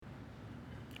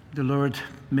The Lord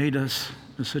made us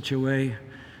in such a way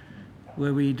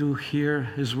where we do hear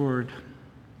His word.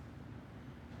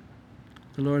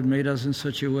 The Lord made us in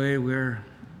such a way where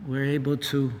we're able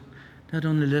to not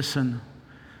only listen,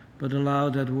 but allow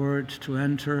that word to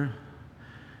enter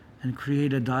and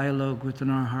create a dialogue within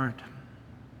our heart.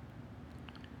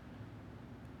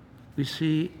 We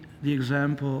see the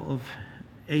example of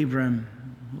Abram,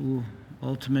 who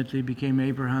ultimately became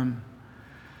Abraham.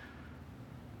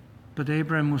 But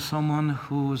Abram was someone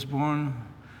who was born,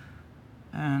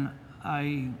 and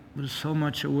I was so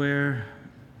much aware.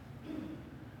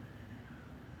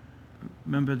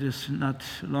 Remember this not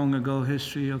long ago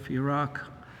history of Iraq.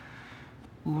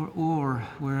 Ur,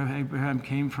 where Abraham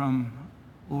came from.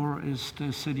 Ur is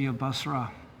the city of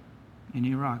Basra in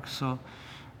Iraq. So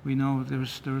we know there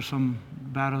were some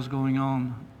battles going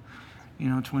on,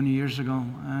 20 years ago.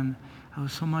 And I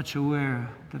was so much aware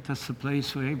that that's the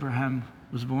place where Abraham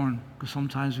was born. Because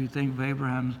sometimes we think of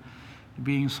Abraham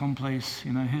being someplace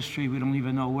in history we don't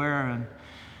even know where, and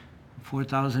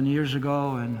 4,000 years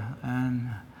ago.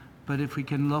 But if we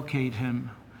can locate him,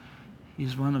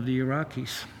 he's one of the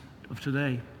Iraqis of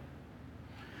today.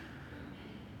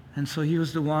 And so he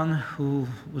was the one who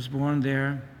was born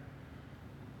there.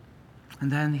 And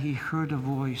then he heard a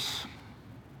voice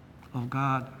of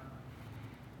God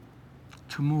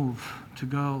to move, to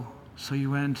go. So he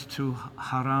went to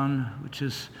Haran, which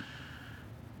is,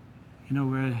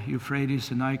 where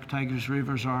Euphrates and Tigris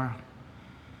rivers are,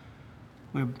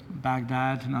 where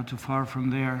Baghdad, not too far from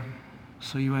there.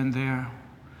 So he went there.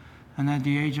 And at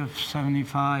the age of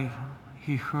 75,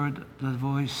 he heard the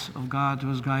voice of God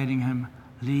was guiding him.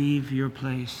 Leave your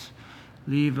place.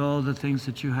 Leave all the things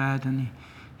that you had. And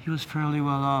he was fairly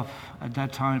well off at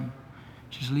that time.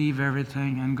 Just leave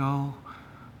everything and go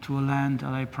to a land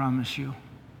that I promise you.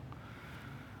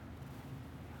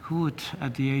 Who would,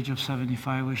 at the age of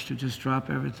 75, wish to just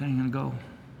drop everything and go?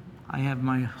 I have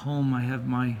my home. I have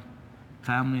my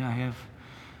family.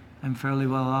 I'm fairly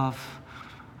well off.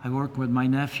 I work with my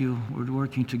nephew. We're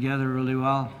working together really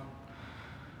well.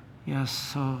 Yes,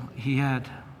 so he had.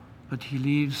 But he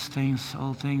leaves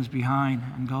all things behind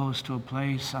and goes to a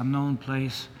place, unknown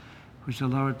place, which the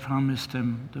Lord promised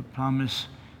him, the promised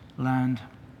land.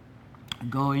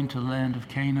 Go into the land of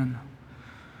Canaan.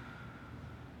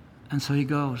 And so he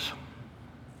goes.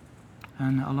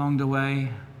 And along the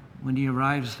way, when he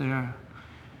arrives there,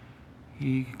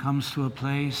 he comes to a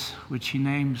place which he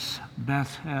names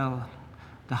Bethel,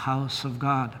 the house of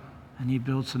God. And he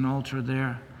builds an altar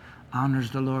there,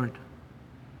 honors the Lord.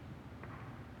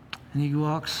 And he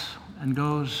walks and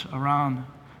goes around.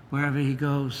 Wherever he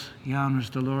goes, he honors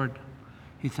the Lord.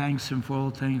 He thanks him for all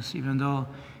things, even though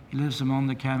he lives among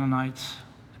the Canaanites,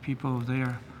 the people of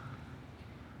there.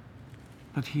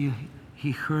 But he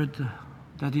heard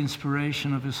that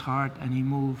inspiration of his heart, and he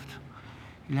moved.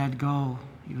 He let go.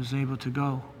 He was able to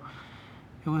go.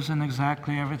 It wasn't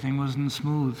exactly, everything wasn't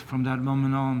smooth from that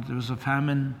moment on. There was a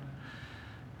famine,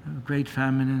 a great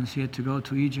famine, and he had to go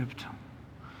to Egypt.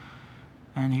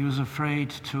 And he was afraid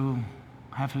to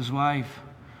have his wife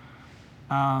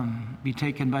be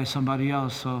taken by somebody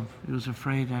else. So he was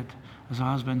afraid that as a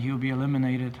husband he would be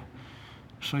eliminated.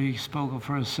 So he spoke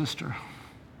for his sister,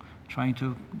 trying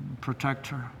to protect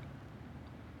her,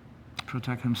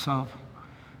 protect himself.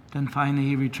 Then finally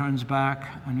he returns back,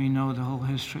 and we know the whole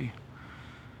history.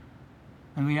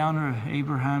 And we honor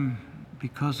Abraham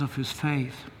because of his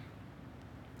faith.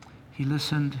 He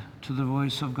listened to the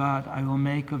voice of God. I will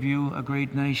make of you a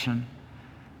great nation,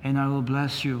 and I will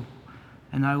bless you,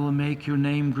 and I will make your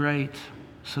name great,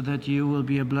 so that you will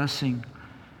be a blessing.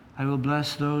 I will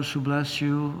bless those who bless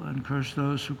you, and curse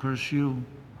those who curse you.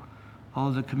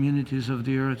 All the communities of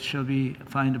the earth shall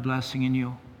find a blessing in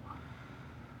you.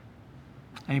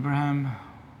 Abraham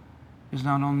is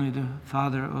not only the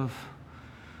father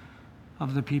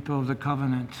of the people of the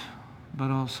covenant, but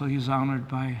also he's honored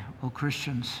by all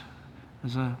Christians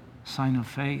as a sign of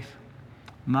faith,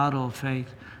 model of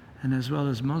faith, and as well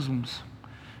as Muslims.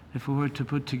 If we were to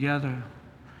put together,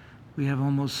 we have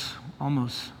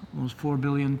almost 4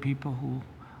 billion people who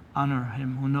honor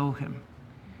him, who know him.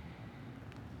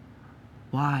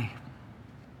 Why?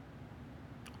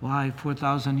 Why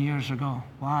 4,000 years ago?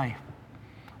 Why?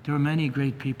 There were many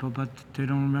great people, but we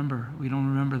don't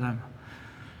remember them.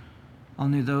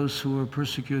 Only those who were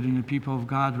persecuting the people of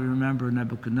God, we remember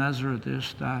Nebuchadnezzar,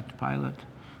 this, that, Pilate.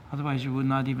 Otherwise, you would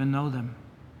not even know them.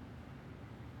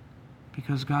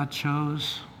 Because God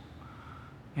chose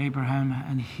Abraham,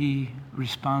 and he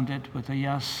responded with a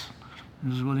yes. He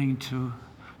was willing to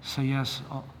say yes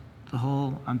the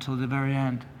whole until the very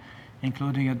end,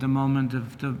 including at the moment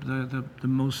of the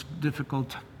most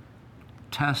difficult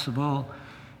test of all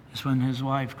is when his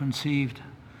wife conceived.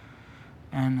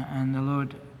 And the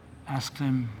Lord asked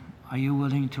him, are you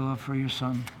willing to offer your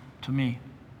son to me?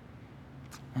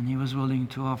 And he was willing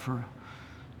to offer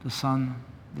the son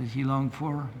that he longed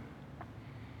for,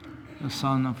 the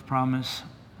son of promise,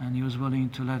 and he was willing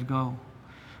to let go.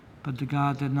 But the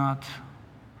God did not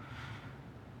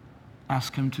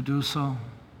ask him to do so,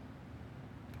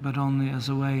 but only as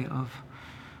a way of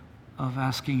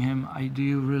asking him, do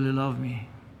you really love me?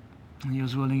 And he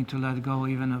was willing to let go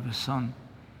even of his son.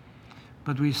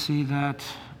 But we see that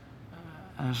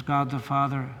as God the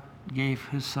Father gave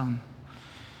his son,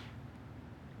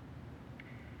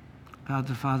 God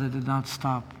the Father did not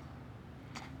stop.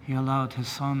 He allowed his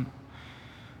son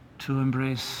to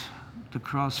embrace the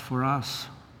cross for us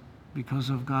because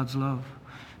of God's love.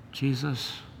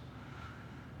 Jesus,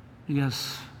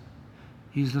 yes,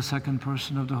 he's the second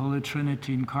person of the Holy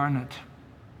Trinity incarnate.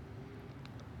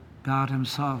 God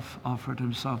himself offered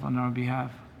himself on our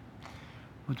behalf.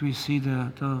 But we see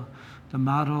the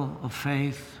model of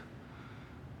faith.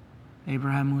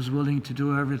 Abraham was willing to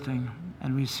do everything,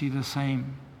 and we see the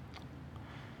same.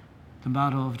 The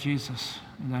model of Jesus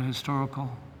in that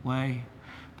historical way.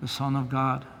 The Son of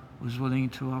God was willing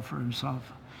to offer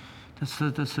himself.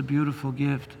 That's a beautiful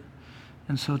gift.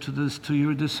 And so to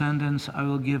your descendants I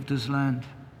will give this land.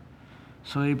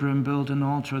 So Abraham built an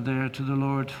altar there to the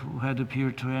Lord who had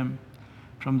appeared to him.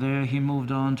 From there he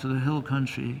moved on to the hill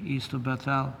country east of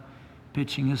Bethel,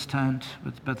 pitching his tent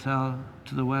with Bethel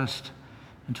to the west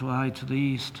and to Ai to the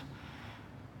east.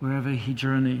 Wherever he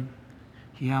journeyed,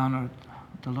 he honored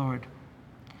the Lord,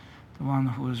 the one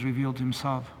who has revealed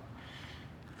himself.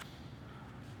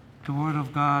 The Word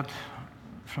of God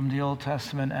from the Old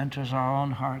Testament enters our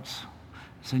own hearts.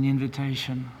 It's an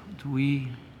invitation. Do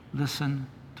we listen?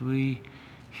 Do we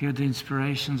hear the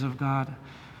inspirations of God?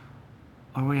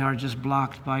 Or we are just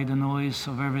blocked by the noise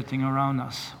of everything around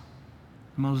us?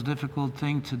 The most difficult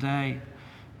thing today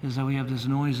is that we have these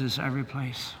noises every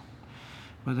place,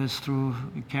 whether it's through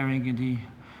carrying the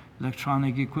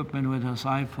electronic equipment with us,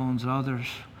 iPhones, others,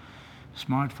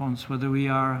 smartphones, whether we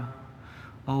are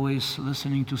always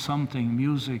listening to something,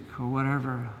 music or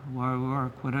whatever, while we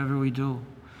work, whatever we do.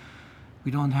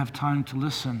 We don't have time to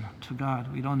listen to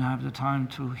God. We don't have the time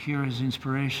to hear his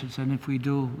inspirations. And if we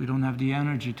do, we don't have the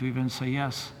energy to even say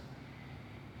yes.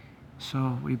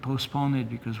 So we postpone it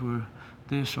because we're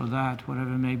this or that,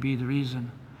 whatever may be the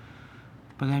reason.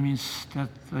 But that means that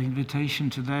the invitation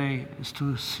today is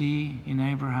to see in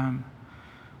Abraham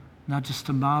not just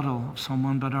a model of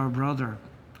someone, but our brother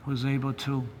who is able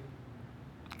to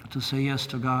say yes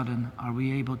to God. And are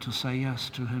we able to say yes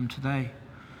to him today?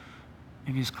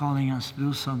 If he's calling us to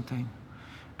do something.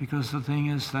 Because the thing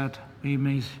is that we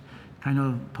may kind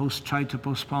of try to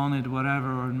postpone it,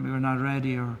 whatever, or we're not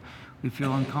ready, or we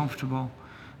feel uncomfortable,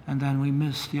 and then we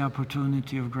miss the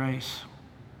opportunity of grace,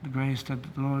 the grace that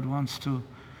the Lord wants to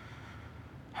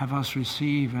have us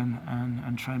receive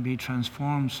and try and be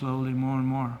transformed slowly more and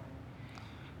more.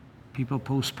 People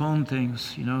postpone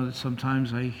things, that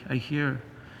sometimes I hear,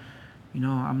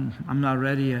 I'm not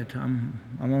ready yet. I'm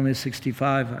only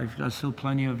 65. I've got still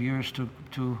plenty of years to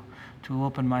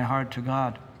open my heart to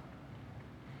God.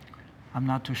 I'm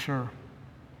not too sure.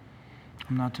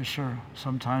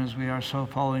 Sometimes we are so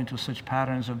falling into such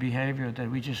patterns of behavior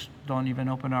that we just don't even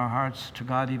open our hearts to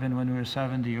God even when we're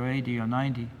 70 or 80 or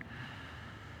 90.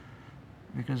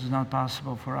 Because it's not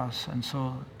possible for us. And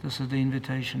so this is the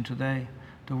invitation today.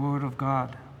 The Word of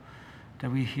God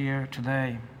that we hear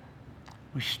today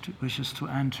wishes to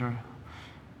enter.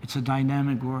 It's a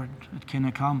dynamic word. It can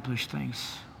accomplish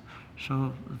things.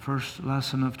 So the first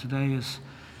lesson of today is,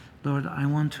 Lord, I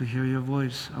want to hear your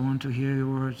voice. I want to hear your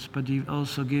words. But you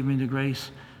also give me the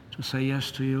grace to say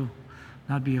yes to you,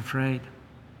 not be afraid.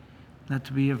 Not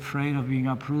to be afraid of being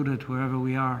uprooted wherever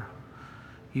we are,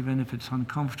 even if it's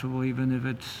uncomfortable, even if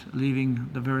it's leaving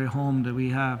the very home that we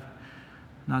have.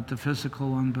 Not the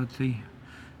physical one, but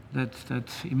that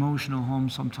emotional home.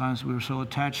 Sometimes we're so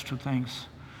attached to things,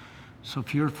 so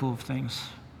fearful of things,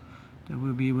 that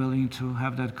we'll be willing to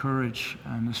have that courage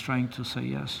and the strength to say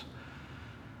yes.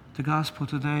 The gospel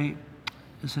today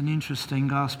is an interesting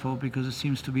gospel because it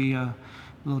seems to be a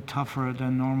little tougher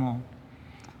than normal.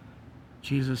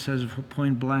 Jesus says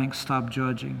point blank, stop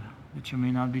judging, that you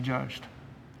may not be judged.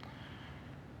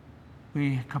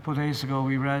 A couple of days ago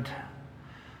we read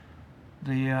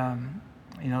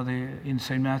in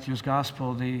St. Matthew's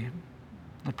Gospel, the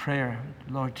prayer,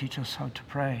 Lord, teach us how to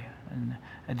pray. And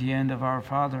at the end of Our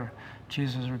Father,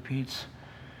 Jesus repeats,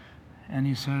 and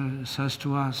he says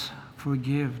to us,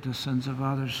 forgive the sins of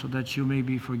others so that you may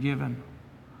be forgiven.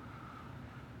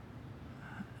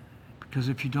 Because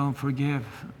if you don't forgive,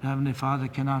 the Heavenly Father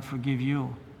cannot forgive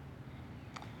you.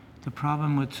 The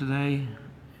problem with today,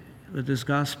 with this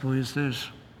gospel, is this,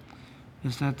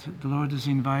 is that the Lord is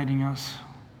inviting us.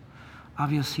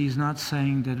 Obviously, He's not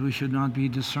saying that we should not be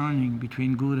discerning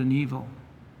between good and evil.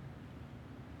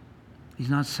 He's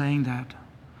not saying that.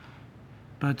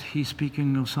 But He's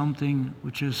speaking of something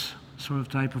which is sort of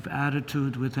type of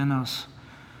attitude within us.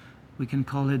 We can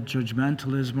call it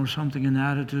judgmentalism or something, an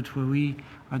attitude where we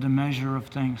are the measure of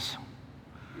things,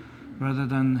 rather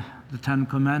than the Ten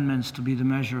Commandments to be the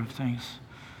measure of things,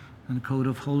 and the Code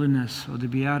of Holiness or the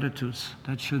Beatitudes,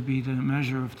 that should be the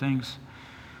measure of things.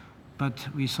 But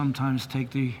we sometimes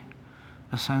take the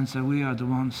sense that we are the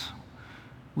ones.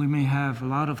 We may have a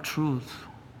lot of truth,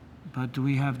 but do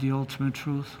we have the ultimate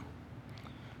truth?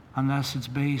 Unless it's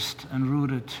based and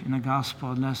rooted in the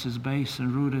gospel, unless it's based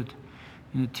and rooted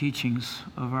in the teachings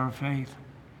of our faith,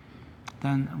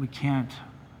 then we can't,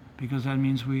 because that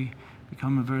means we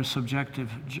become a very subjective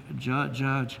judge.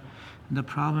 And the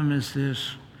problem is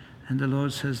this, and the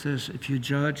Lord says this: if you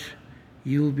judge,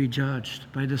 you will be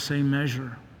judged by the same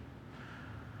measure.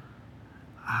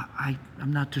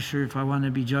 I'm not too sure if I want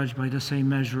to be judged by the same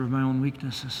measure of my own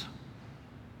weaknesses.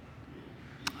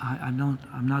 I'm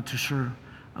not too sure.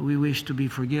 We wish to be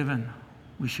forgiven.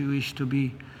 We should wish to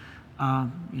be,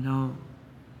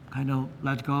 kind of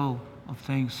let go of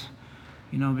things,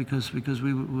 because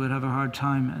we would have a hard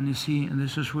time. And you see, and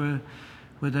this is where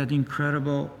that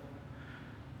incredible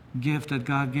gift that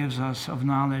God gives us of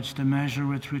knowledge, the measure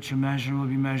with which you measure will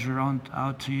be measured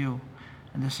out to you.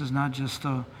 And this is not just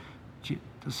a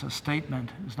statement.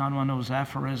 It's not one of those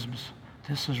aphorisms.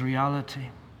 This is reality.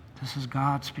 This is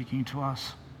God speaking to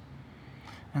us.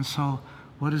 And so,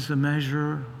 what is the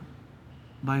measure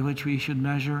by which we should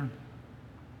measure?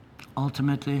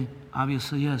 Ultimately,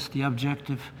 obviously, yes, the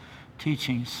objective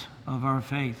teachings of our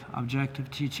faith,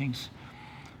 objective teachings.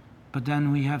 But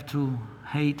then we have to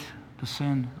hate the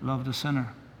sin, love the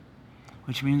sinner,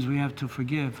 which means we have to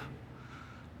forgive,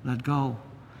 let go.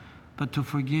 But to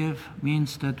forgive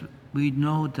means that we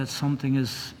know that something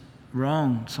is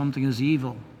wrong, something is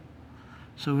evil.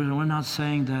 So we're not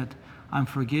saying that I'm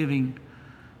forgiving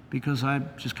because I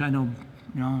just kind of,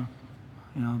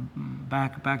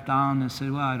 back down and say,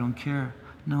 well, I don't care.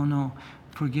 No.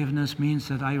 Forgiveness means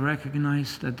that I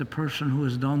recognize that the person who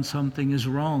has done something is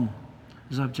wrong,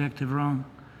 is objective wrong.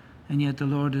 And yet the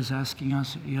Lord is asking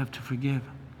us, you have to forgive,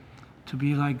 to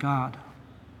be like God,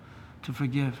 to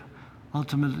forgive.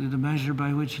 Ultimately, the measure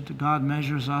by which God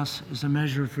measures us is a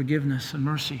measure of forgiveness and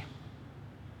mercy.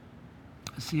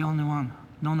 It's the only one.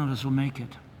 None of us will make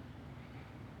it.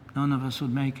 None of us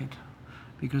would make it,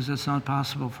 because it's not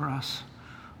possible for us.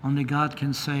 Only God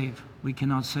can save. We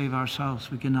cannot save ourselves.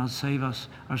 We cannot save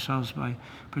ourselves by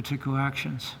particular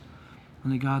actions.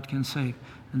 Only God can save.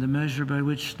 And the measure by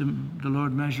which the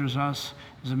Lord measures us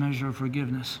is a measure of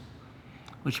forgiveness,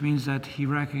 which means that He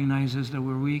recognizes that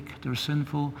we're weak, that we're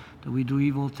sinful, that we do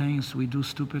evil things, we do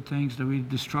stupid things, that we do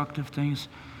destructive things.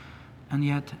 And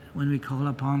yet, when we call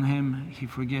upon Him, He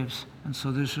forgives. And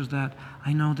so this is that.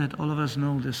 I know that all of us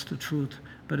know this, the truth,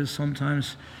 but it's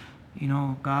sometimes,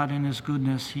 God in His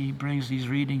goodness, He brings these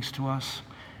readings to us,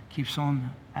 keeps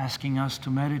on asking us to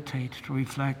meditate, to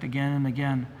reflect again and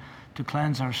again, to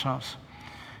cleanse ourselves.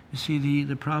 You see,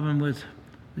 the problem with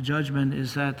the judgment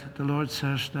is that the Lord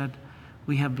says that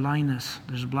we have blindness.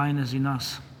 There's blindness in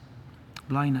us.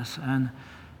 Blindness. And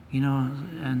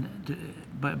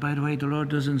by the way, the Lord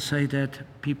doesn't say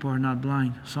that people are not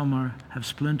blind. Some have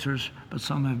splinters, but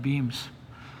some have beams,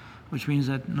 which means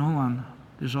that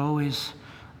there's always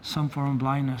some form of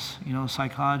blindness.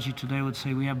 Psychology today would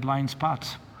say we have blind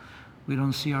spots. We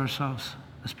don't see ourselves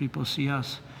as people see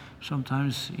us.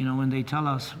 Sometimes, when they tell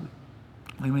us,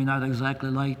 we may not exactly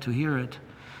like to hear it,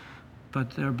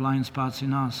 but there are blind spots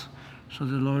in us. So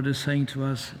the Lord is saying to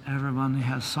us, everyone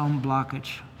has some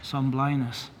blockage, some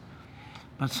blindness.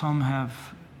 But some have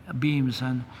beams,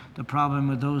 and the problem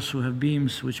with those who have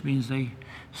beams, which means they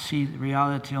see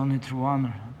reality only through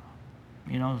one,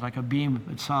 like a beam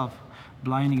itself,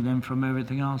 blinding them from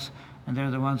everything else, and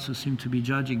they're the ones who seem to be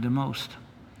judging the most.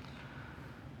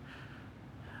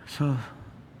 So,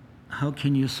 how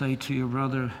can you say to your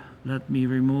brother, let me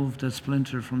remove that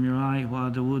splinter from your eye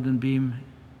while the wooden beam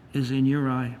is in your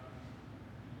eye?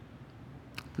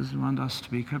 Doesn't want us to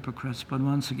be hypocrites, but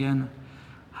once again,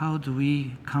 how do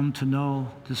we come to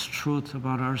know this truth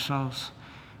about ourselves?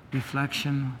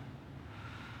 Reflection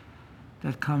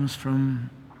that comes from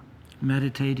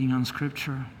meditating on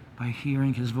Scripture, by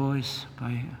hearing His voice,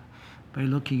 by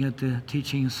looking at the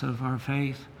teachings of our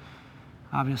faith,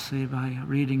 obviously by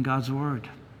reading God's Word,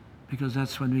 because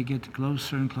that's when we get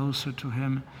closer and closer to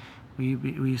Him.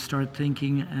 We start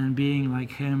thinking and being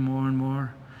like Him more and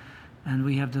more, and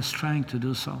we have the strength to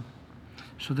do so.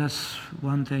 So that's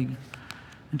one thing.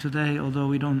 And today, although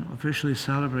we don't officially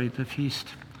celebrate the feast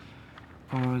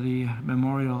or the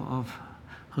memorial of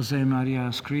Jose Maria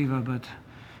Escriva,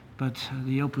 but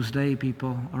the Opus Dei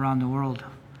people around the world,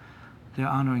 they're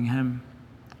honoring him.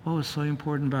 What was so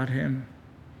important about him?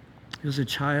 He was a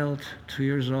child, 2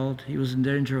 years old. He was in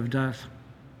danger of death.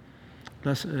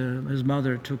 His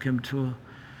mother took him to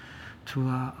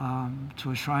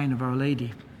a shrine of Our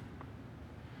Lady,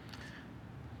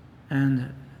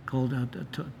 and called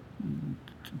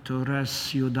Torres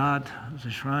Ciudad, the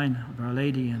shrine of Our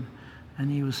Lady,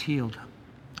 and he was healed.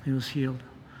 He was healed.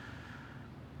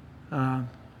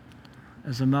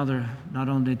 As a mother, not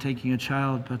only taking a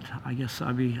child, but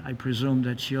I presume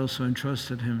that she also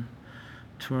entrusted him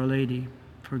to Our Lady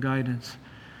for guidance.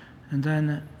 And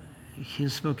then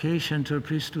his vocation to a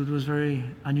priesthood was very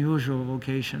unusual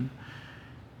vocation.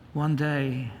 One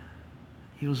day,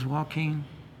 he was walking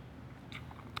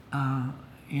on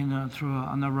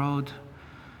the road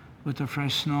with the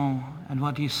fresh snow, and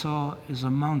what he saw is a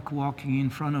monk walking in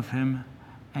front of him,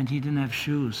 and he didn't have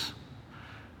shoes,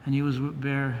 and he was with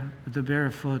the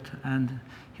bare foot, and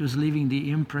he was leaving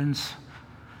the imprints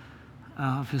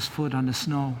of his foot on the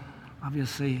snow.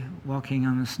 Obviously, walking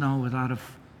on the snow without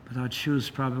shoes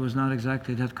probably was not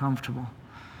exactly that comfortable.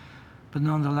 But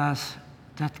nonetheless,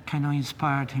 that kind of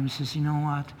inspired him. He says, you know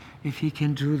what? If he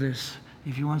can do this,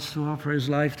 if he wants to offer his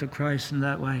life to Christ in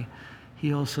that way,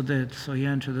 he also did. So he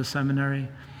entered the seminary,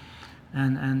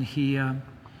 and he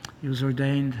was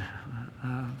ordained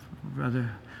rather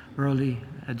early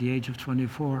at the age of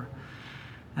 24.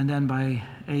 And then by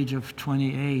age of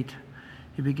 28,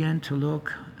 he began to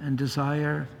look and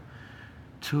desire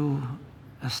to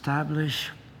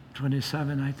establish,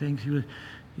 27 I think, he would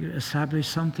establish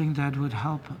something that would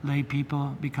help lay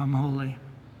people become holy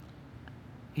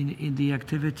in the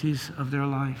activities of their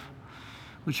life,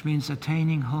 which means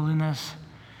attaining holiness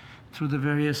through the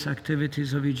various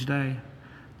activities of each day.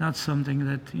 Not something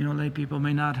that lay people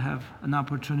may not have an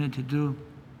opportunity to do,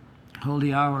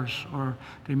 holy hours, or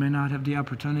they may not have the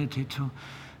opportunity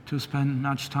to spend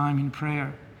much time in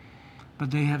prayer,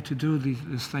 but they have to do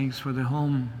these things for their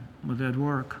home or their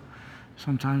work.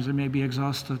 Sometimes it may be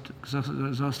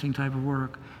exhausting type of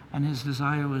work, and his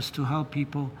desire was to help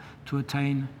people to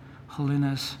attain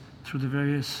holiness through the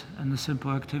various and the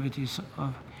simple activities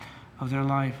of their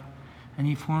life. And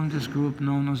he formed this group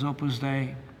known as Opus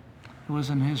Dei. It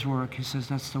wasn't his work. He says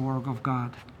that's the work of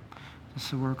God. That's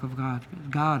the work of God.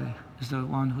 God is the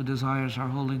one who desires our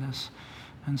holiness.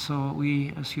 And so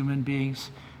we as human beings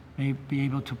may be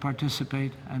able to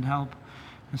participate and help.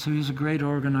 And so he was a great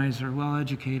organizer, well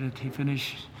educated. He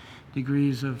finished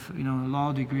degrees of, a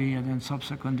law degree, and then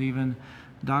subsequent even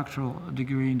doctoral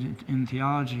degree in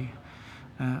theology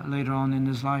later on in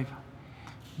his life.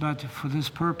 But for this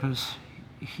purpose,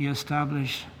 he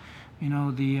established,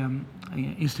 the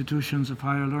institutions of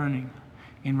higher learning.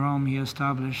 In Rome, he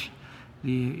established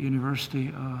the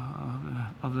University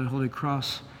of the Holy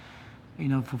Cross,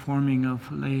 for forming of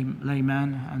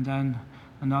laymen, and then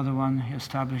another one he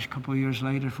established a couple of years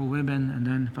later for women, and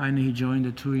then finally he joined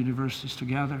the two universities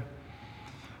together.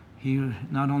 He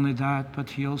not only that,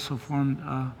 but he also formed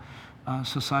a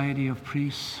society of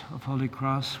priests of Holy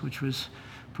Cross, which was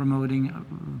promoting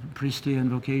priestly and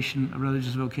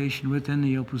religious vocation within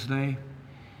the Opus Dei.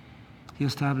 He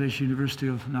established University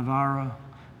of Navarra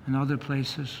and other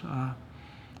places,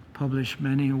 published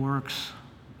many works,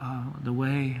 The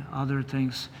Way, other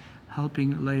things,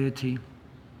 helping laity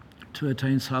to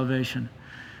attain salvation.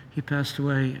 He passed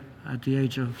away at the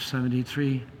age of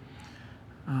 73.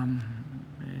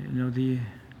 The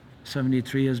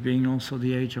 73 as being also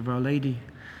the age of Our Lady,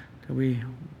 that we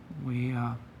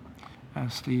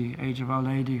as the age of Our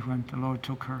Lady when the Lord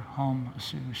took her home,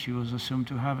 she was assumed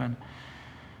to heaven.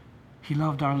 He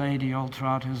loved Our Lady all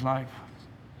throughout his life.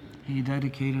 He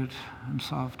dedicated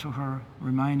himself to her,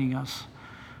 reminding us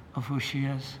of who she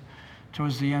is.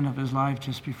 Towards the end of his life,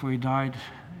 just before he died,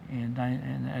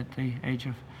 at the age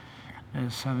of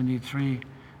 73,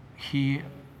 he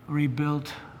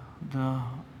rebuilt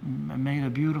made a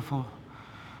beautiful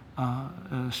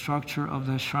structure of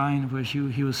the shrine where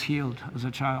he was healed as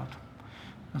a child.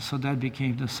 And so that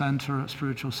became the center,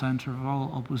 spiritual center of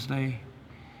all Opus Dei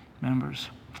members.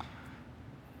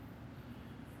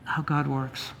 How God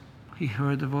works. He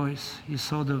heard the voice. He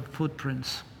saw the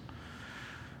footprints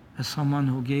as someone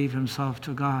who gave himself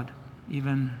to God,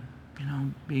 even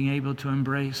being able to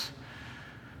embrace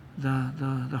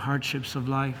the hardships of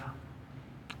life.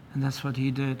 And that's what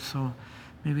he did. So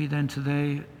Maybe then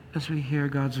today, as we hear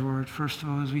God's word, first of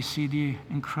all, as we see the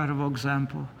incredible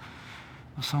example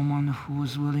of someone who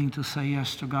was willing to say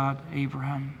yes to God,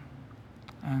 Abraham,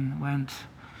 and went,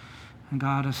 and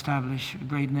God established a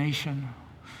great nation,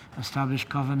 established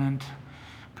covenant,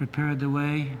 prepared the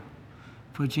way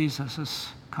for Jesus'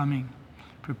 coming,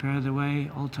 prepared the way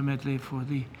ultimately for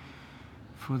the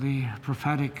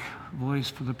prophetic voice,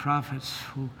 for the prophets,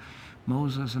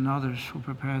 Moses and others who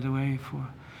prepared the way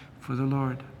for the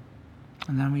Lord.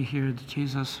 And then we hear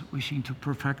Jesus wishing to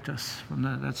perfect us from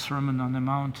that Sermon on the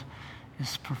Mount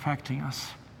is perfecting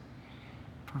us,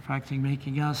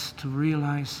 making us to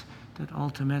realize that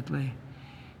ultimately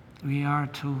we are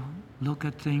to look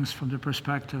at things from the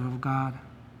perspective of God.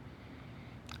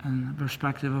 And the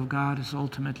perspective of God is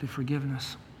ultimately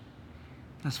forgiveness.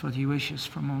 That's what He wishes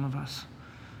from all of us.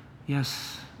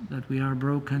 Yes, that we are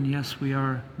broken. Yes, we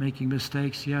are making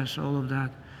mistakes. Yes, all of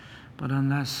that. But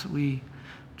unless we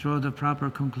draw the proper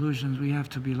conclusions, we have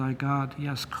to be like God.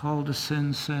 Yes, call the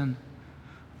sin, sin.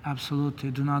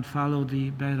 Absolutely. Do not follow the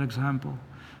bad example.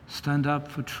 Stand up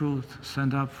for truth.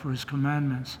 Stand up for His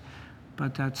commandments.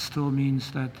 But that still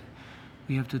means that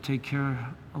we have to take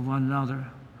care of one another,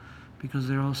 because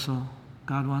they're also,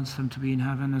 God wants them to be in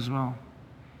heaven as well.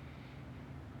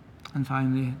 And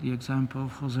finally, the example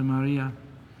of Jose Maria,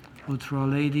 who through a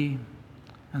lady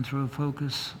and through a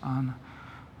focus on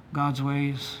God's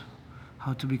ways,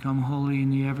 how to become holy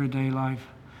in the everyday life,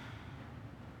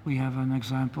 we have an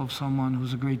example of someone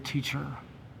who's a great teacher,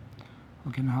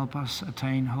 who can help us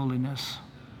attain holiness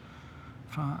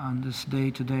on this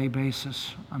day-to-day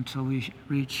basis until we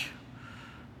reach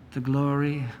the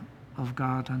glory of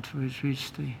God, until we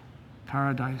reach the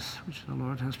paradise which the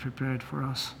Lord has prepared for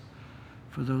us,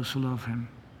 for those who love Him.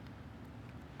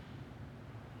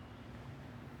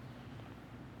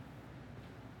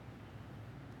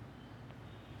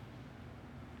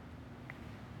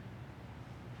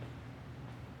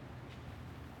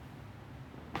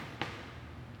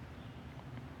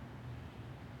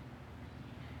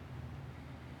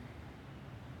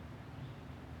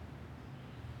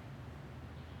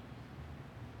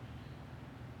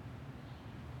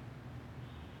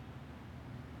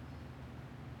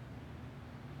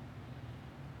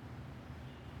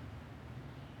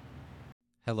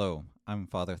 Hello, I'm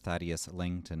Father Thaddeus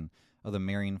Langton of the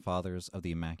Marian Fathers of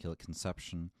the Immaculate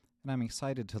Conception, and I'm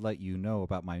excited to let you know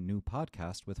about my new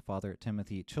podcast with Father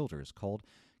Timothy Childers called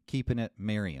Keepin' It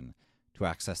Marian. To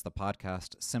access the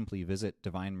podcast, simply visit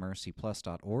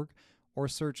divinemercyplus.org or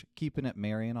search Keepin' It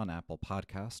Marian on Apple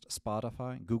Podcast,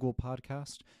 Spotify, Google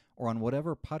Podcast, or on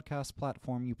whatever podcast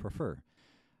platform you prefer.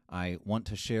 I want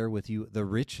to share with you the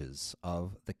riches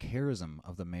of the charism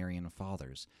of the Marian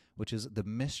Fathers, which is the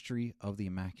mystery of the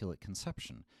Immaculate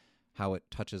Conception, how it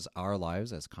touches our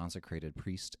lives as consecrated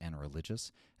priests and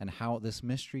religious, and how this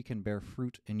mystery can bear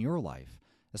fruit in your life,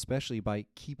 especially by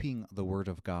keeping the Word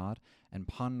of God and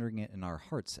pondering it in our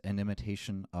hearts in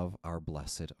imitation of our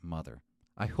Blessed Mother.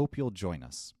 I hope you'll join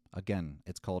us. Again,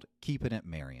 it's called Keepin' It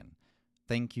Marian.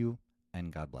 Thank you,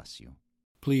 and God bless you.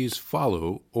 Please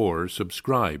follow or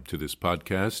subscribe to this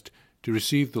podcast to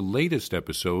receive the latest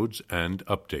episodes and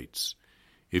updates.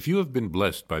 If you have been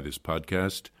blessed by this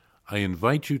podcast, I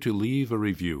invite you to leave a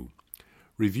review.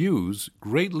 Reviews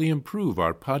greatly improve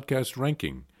our podcast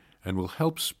ranking and will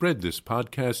help spread this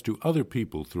podcast to other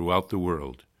people throughout the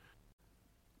world.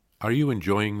 Are you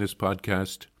enjoying this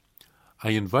podcast? I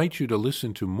invite you to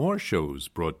listen to more shows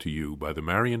brought to you by the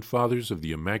Marian Fathers of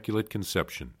the Immaculate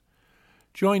Conception.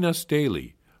 Join us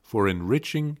daily for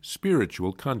enriching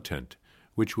spiritual content,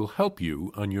 which will help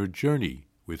you on your journey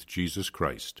with Jesus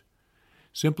Christ.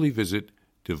 Simply visit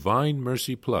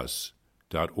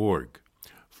divinemercyplus.org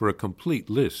for a complete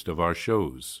list of our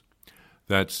shows.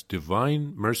 That's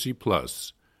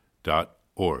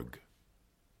divinemercyplus.org.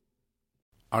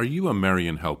 Are you a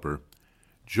Marian helper?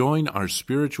 Join our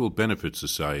Spiritual Benefit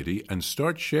Society and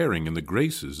start sharing in the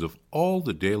graces of all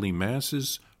the daily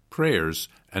masses, prayers,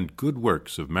 and good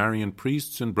works of Marian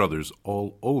priests and brothers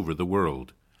all over the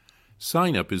world.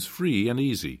 Sign up is free and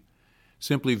easy.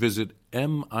 Simply visit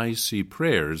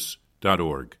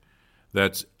micprayers.org.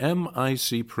 That's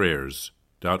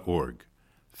micprayers.org.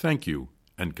 Thank you,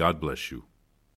 and God bless you.